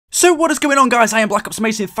So what is going on, guys? I am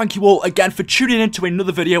BlackOpsAmazing. Thank you all again for tuning in to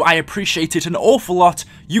another video. I appreciate it an awful lot.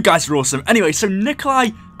 You guys are awesome. Anyway, so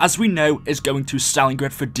Nikolai, as we know, is going to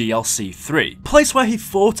Stalingrad for DLC 3, place where he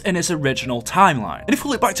fought in his original timeline. And if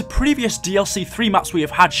we look back to previous DLC 3 maps we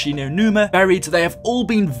have had, Shino Numa, Buried, they have all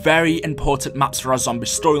been very important maps for our zombie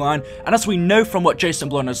storyline. And as we know from what Jason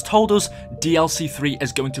Blum has told us, DLC 3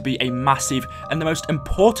 is going to be a massive and the most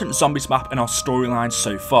important zombies map in our storyline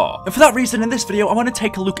so far. And for that reason, in this video, I want to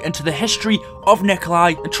take a look into the history of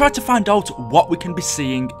Nikolai and try to find out what we can be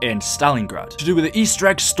seeing in Stalingrad. To do with the Easter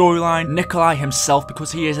egg storyline, Nikolai himself,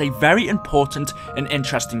 because he is a very important and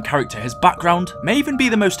interesting character. His background may even be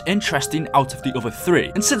the most interesting out of the other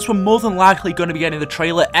three. And since we're more than likely going to be getting the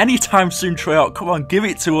trailer anytime soon, Treyarch, come on, give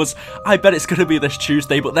it to us. I bet it's going to be this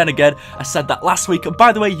Tuesday, but then again, I said that last week. And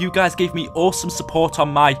by the way, you guys gave me awesome support on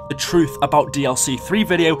my The Truth About DLC 3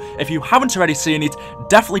 video. If you haven't already seen it,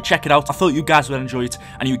 definitely check it out. I thought you guys would enjoy it,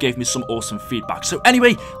 and you gave me some awesome feedback. So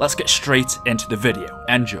anyway, let's get straight into the video.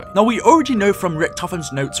 Enjoy. Now, we already know from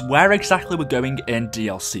Richthofen's notes where exactly we're going in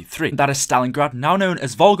DLC 3. That is Stalingrad, now known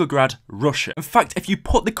as Volgograd, Russia. In fact, if you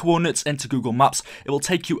put the coordinates into Google Maps, it will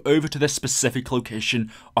take you over to this specific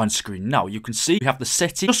location on screen now. You can see we have the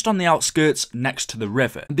city just on the outskirts next to the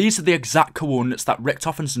river. And these are the exact coordinates that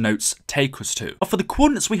Richthofen's notes take us to. But for the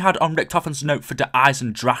coordinates we had on Richthofen's note for Der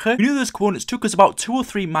Eisendrache, we knew those coordinates took us about 2 or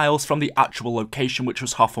 3 miles from the actual location, which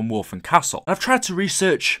was Hoffenwolfen Castle. And I've tried to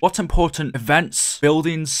research what important events,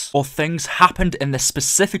 buildings, or things happened in this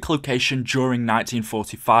specific location during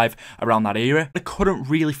 1945, around that era. I couldn't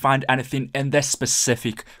really find anything in this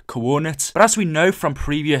specific coordinate. But as we know from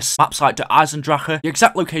previous maps like Der Eisendrache, the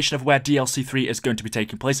exact location of where DLC 3 is going to be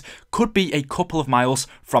taking place could be a couple of miles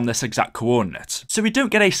from this exact coordinate. So we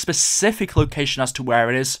don't get a specific location as to where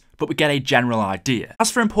it is, but we get a general idea.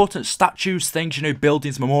 As for important statues, things, you know,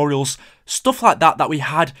 buildings, memorials, stuff like that we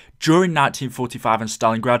had during 1945 in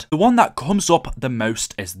Stalingrad, the one that comes up the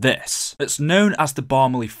most is this. It's known as the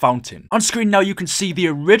Barmely Fountain. On screen now you can see the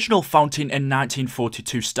original fountain in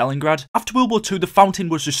 1942 Stalingrad. After World War II, the fountain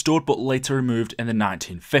was restored but later removed in the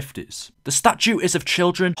 1950s. The statue is of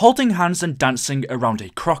children holding hands and dancing around a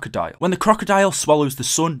crocodile. When the crocodile swallows the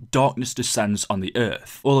sun, darkness descends on the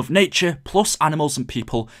earth. All of nature, plus animals and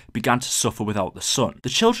people, began to suffer without the sun. The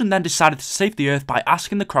children then decided to save the earth by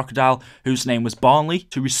asking the crocodile, whose name was Barnley,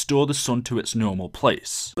 to restore the sun to its normal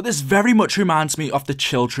place. But this very much reminds me of the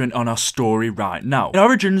children on our story right now. In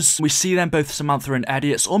Origins, we see them, both Samantha and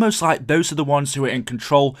Eddie. It's almost like those are the ones who are in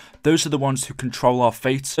control, those are the ones who control our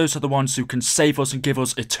fate, those are the ones who can save us and give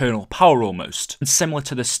us eternal power almost. And similar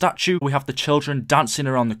to this statue, we have the children dancing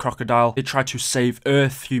around the crocodile. They try to save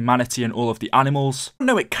Earth, humanity, and all of the animals.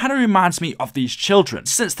 No, it kind of reminds me of these children,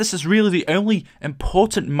 since this is really the only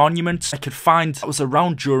important monument I could find that was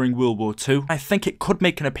around during World War II. I think it could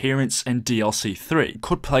make an appearance in DLC 3. It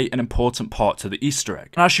could play an important part to the Easter egg.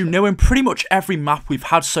 And as you know, in pretty much every map we've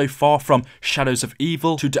had so far, from Shadows of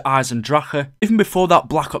Evil to Der Eisendrache, even before that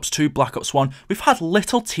Black Ops 2, Black Ops 1, we've had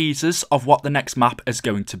little teasers of what the next map is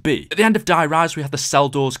going to be. At the end of Die Rise, we had the cell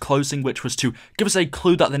doors closing, which was to give us a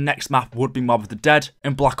clue that the next map would be Mob of the Dead.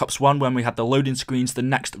 In Black Ops 1, when we had the loading screens, the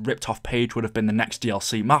next ripped off page would have been the next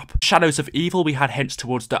DLC map. Shadows of Evil, we had hints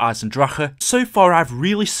towards Der Eisendrache. So far, I've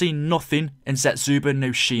really seen nothing in Zetsuba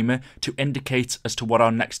no Shima to indicate as to what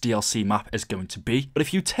our next DLC map is going to be. But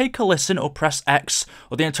if you take a listen or press X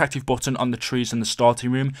or the interactive button on the trees in the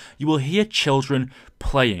starting room, you will hear children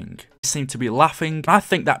playing. They seem to be laughing. I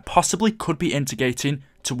think that possibly could be indicating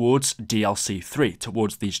towards DLC 3,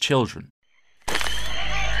 towards these children.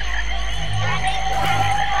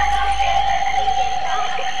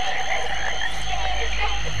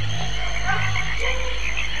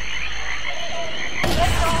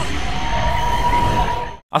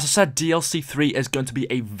 As I said, DLC 3 is going to be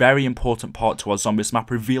a very important part to our zombies map,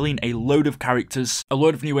 revealing a load of characters, a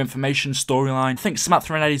load of new information, storyline. I think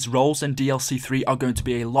Samantha and Eddie's roles in DLC 3 are going to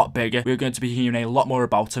be a lot bigger. We're going to be hearing a lot more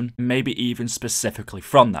about them, maybe even specifically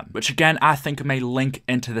from them, which again, I think may link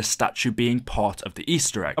into the statue being part of the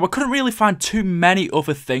Easter egg. And we couldn't really find too many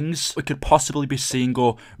other things we could possibly be seeing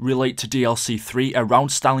or relate to DLC 3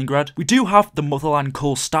 around Stalingrad. We do have the Motherland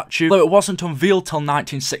Call statue. Though it wasn't unveiled till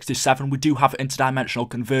 1967, we do have interdimensional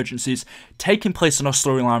convergences taking place in our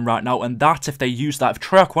storyline right now, and that, if they use that, if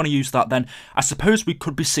Treyarch want to use that, then I suppose we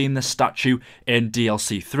could be seeing this statue in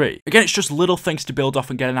DLC 3. Again, it's just little things to build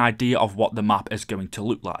off and get an idea of what the map is going to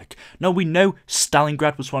look like. Now, we know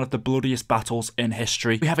Stalingrad was one of the bloodiest battles in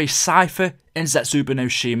history. We have a cipher in Zetsuba no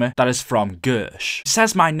Shima that is from Gersch. It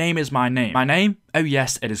says, "My name is my name." My name? Oh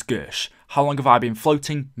yes, it is Gersch. How long have I been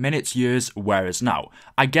floating? Minutes, years, where is now?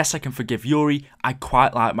 I guess I can forgive Yuri. I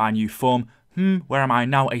quite like my new form. Where am I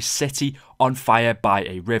now? A city on fire by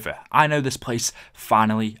a river. I know this place.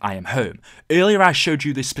 Finally, I am home. Earlier, I showed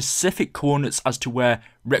you the specific coordinates as to where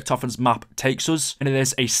Richthofen's map takes us, and it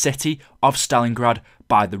is a city of Stalingrad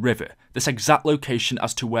by the river. This exact location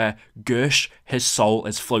as to where Gersch, his soul,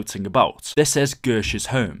 is floating about. This is Gersch's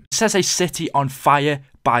home. It says a city on fire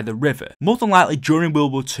by the river. More than likely, during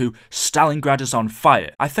World War II, Stalingrad is on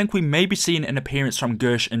fire. I think we may be seeing an appearance from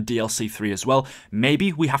Gersch in DLC 3 as well.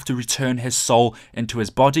 Maybe we have to return his soul into his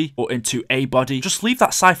body, or into a body. Just leave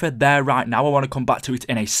that cipher there right now. I want to come back to it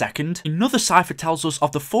in a second. Another cipher tells us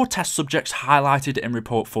of the 4 test subjects highlighted in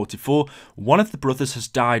Report 44. One of the brothers has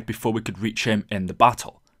died before we could reach him in the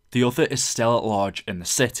battle. The other is still at large in the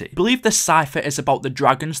city. I believe this cipher is about the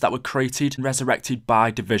dragons that were created and resurrected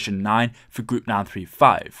by Division 9 for Group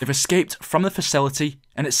 935. They've escaped from the facility,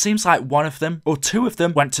 and it seems like one of them, or 2 of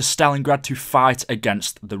them, went to Stalingrad to fight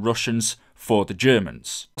against the Russians for the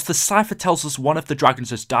Germans. Whilst the cipher tells us one of the dragons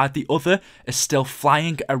has died, the other is still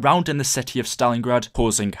flying around in the city of Stalingrad,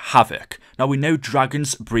 causing havoc. Now we know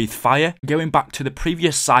dragons breathe fire. Going back to the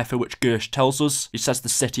previous cipher which Gersch tells us, he says the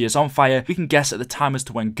city is on fire. We can guess at the time as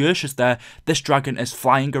to when Gersch is there, this dragon is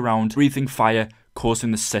flying around, breathing fire, causing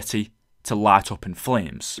the city to light up in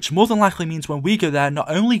flames. Which more than likely means when we go there, not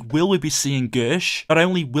only will we be seeing Gersch, not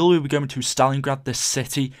only will we be going to Stalingrad, this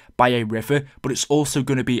city, by a river, but it's also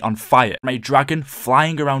going to be on fire. A dragon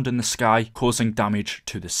flying around in the sky, causing damage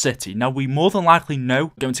to the city. Now, we more than likely know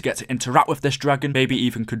we're going to get to interact with this dragon, maybe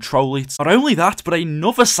even control it. Not only that, but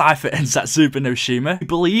another cipher in Zatsuba no Shima, we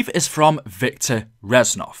believe is from Gersch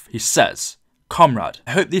Reznov. He says, "Comrade,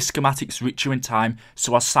 I hope these schematics reach you in time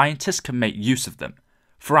so our scientists can make use of them.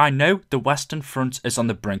 For I know the Western Front is on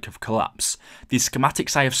the brink of collapse. These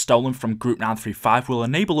schematics I have stolen from Group 935 will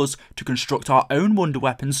enable us to construct our own wonder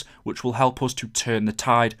weapons, which will help us to turn the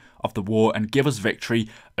tide of the war and give us victory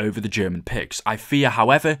over the German pigs. I fear,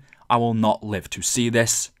 however, I will not live to see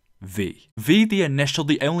this. V. V, the initial,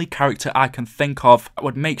 the only character I can think of that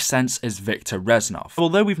would make sense is Gersch Reznov.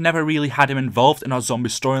 Although we've never really had him involved in our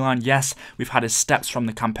zombie storyline, yes, we've had his steps from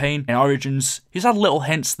the campaign in Origins. He's had little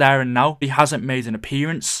hints there and now. He hasn't made an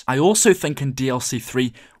appearance. I also think in DLC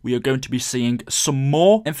 3, we are going to be seeing some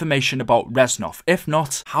more information about Reznov. If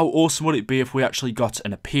not, how awesome would it be if we actually got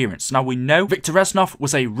an appearance? Now we know Gersch Reznov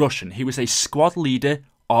was a Russian. He was a squad leader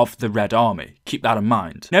of the Red Army. Keep that in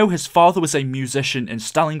mind. No, his father was a musician in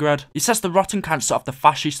Stalingrad. He says the rotten cancer of the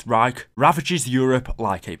fascist Reich ravages Europe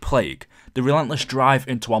like a plague. The relentless drive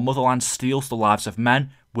into our motherland steals the lives of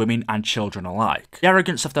men, women and children alike. The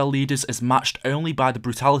arrogance of their leaders is matched only by the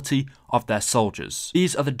brutality of their soldiers.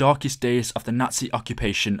 These are the darkest days of the Nazi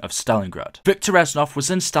occupation of Stalingrad. Gersch Reznov was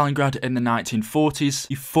in Stalingrad in the 1940s.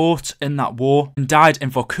 He fought in that war and died in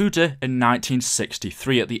Vorkuta in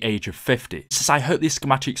 1963 at the age of 50. He says, I hope these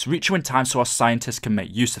schematics reach you in time so our scientists can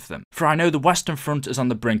make use of them. For I know the Western Front is on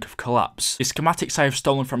the brink of collapse. The schematics I have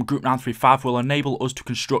stolen from Group 935 will enable us to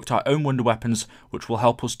construct our own wonder weapons, which will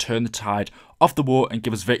help us turn the tide of the war and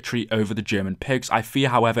give us victory over the German pigs. I fear,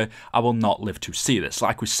 however, I will not live to see this.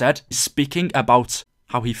 Like we said, he's speaking about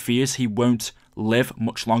how he fears he won't live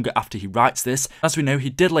much longer after he writes this. As we know, he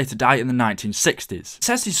did later die in the 1960s. It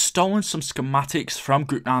says he's stolen some schematics from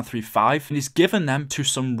Group 935 and he's given them to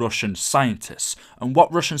some Russian scientists. And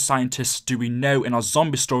what Russian scientists do we know in our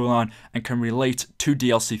zombie storyline and can relate to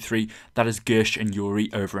DLC 3? That is Gersh and Yuri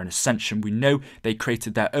over in Ascension. We know they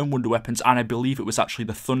created their own wonder weapons, and I believe it was actually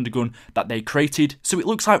the Thundergun that they created. So it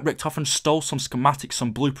looks like Richthofen stole some schematics,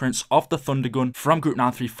 some blueprints of the Thundergun from Group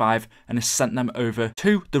 935 and has sent them over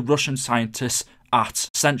to the Russian scientists at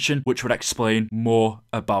Ascension, which would explain more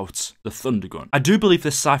about the Thundergun. I do believe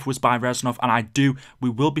this cipher was by Reznov, and we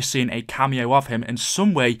will be seeing a cameo of him in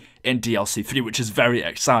some way in DLC 3, which is very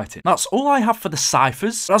exciting. That's all I have for the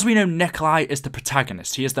ciphers. But as we know, Nikolai is the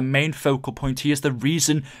protagonist. He is the main focal point. He is the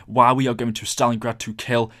reason why we are going to Stalingrad to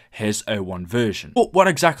kill his 01 version. But what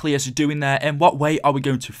exactly is he doing there? In what way are we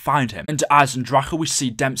going to find him? In Eisendrache, we see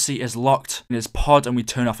Dempsey is locked in his pod and we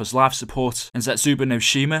turn off his life support. In Zatsuba no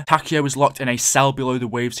Shima, Takeo is locked in a cell below the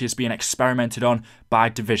waves. He is being experimented on by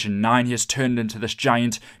Division 9. He has turned into this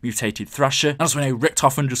giant mutated thrasher. And as we know,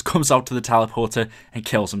 Richthofen just comes out to the teleporter and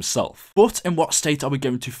kills himself. But in what state are we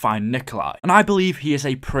going to find Nikolai? And I believe he is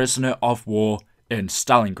a prisoner of war in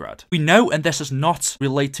Stalingrad. We know, and this is not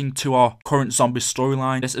relating to our current zombie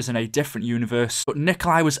storyline, this is in a different universe, but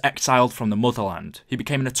Nikolai was exiled from the motherland. He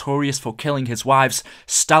became notorious for killing his wives.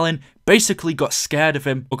 Stalin basically got scared of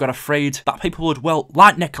him or got afraid that people would, well,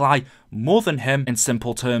 like Nikolai more than him in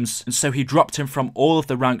simple terms, and so he dropped him from all of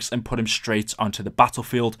the ranks and put him straight onto the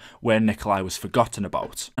battlefield where Nikolai was forgotten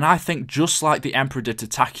about. And I think just like the Emperor did to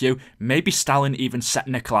Takeo, maybe Stalin even set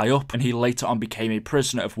Nikolai up and he later on became a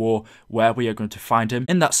prisoner of war where we are going to find him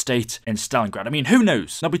in that state in Stalingrad. I mean, who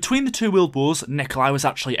knows? Now, between the two world wars, Nikolai was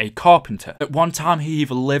actually a carpenter. At one time, he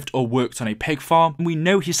either lived or worked on a pig farm, and we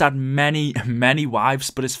know he's had many wives,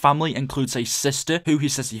 but his family includes a sister who he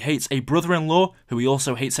says he hates, a brother-in-law who he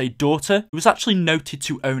also hates, a daughter who was actually noted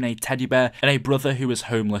to own a teddy bear, and a brother who was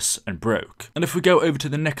homeless and broke. And if we go over to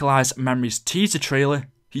the Nikolai's Memories teaser trailer,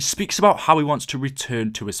 he speaks about how he wants to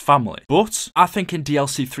return to his family. But I think in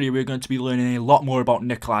DLC 3 we're going to be learning a lot more about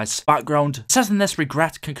Nikolai's background. It says in this,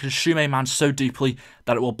 regret can consume a man so deeply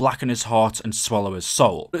that it will blacken his heart and swallow his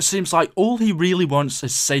soul. But it seems like all he really wants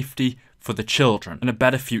is safety for the children and a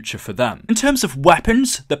better future for them. In terms of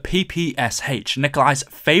weapons, the PPSH, Nikolai's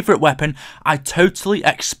favourite weapon, I totally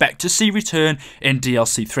expect to see return in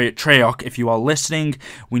DLC 3. Treyarch, if you are listening,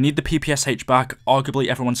 we need the PPSH back, arguably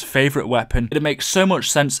everyone's favourite weapon. It makes so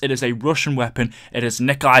much sense. It is a Russian weapon. It is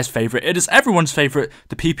Nikolai's favourite. It is everyone's favourite.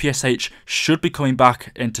 The PPSH should be coming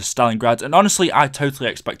back into Stalingrad, and honestly, I totally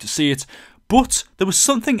expect to see it. But there was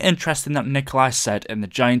something interesting that Nikolai said in The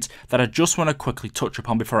Giant that I just want to quickly touch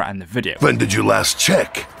upon before I end the video. When did you last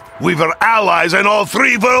check? We were allies in all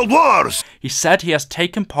 3 world wars! He said he has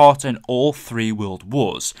taken part in all 3 world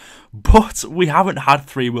wars. But we haven't had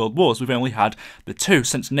 3 world wars, we've only had the 2.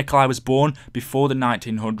 Since Nikolai was born before the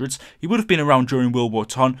 1900s, he would have been around during World War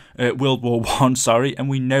I, sorry, and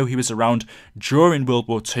we know he was around during World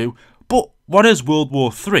War II. But what is World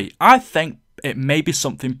War III? I think it may be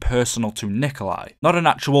something personal to Nikolai, not an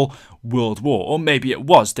actual world war, or maybe it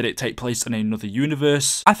was. Did it take place in another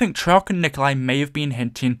universe? I think Treyarch and Nikolai may have been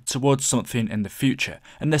hinting towards something in the future,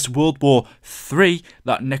 and this World War III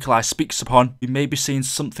that Nikolai speaks upon, we may be seeing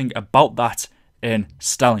something about that in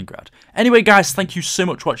Stalingrad. Anyway guys, thank you so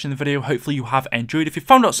much for watching the video. Hopefully you have enjoyed. If you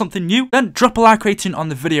found out something new, then drop a like rating on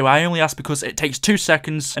the video. I only ask because it takes 2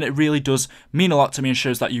 seconds and it really does mean a lot to me and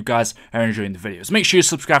shows that you guys are enjoying the videos. Make sure you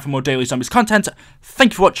subscribe for more daily zombies content.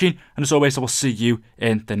 Thank you for watching, and as always I will see you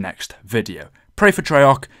in the next video. Pray for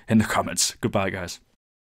Treyarch in the comments. Goodbye guys.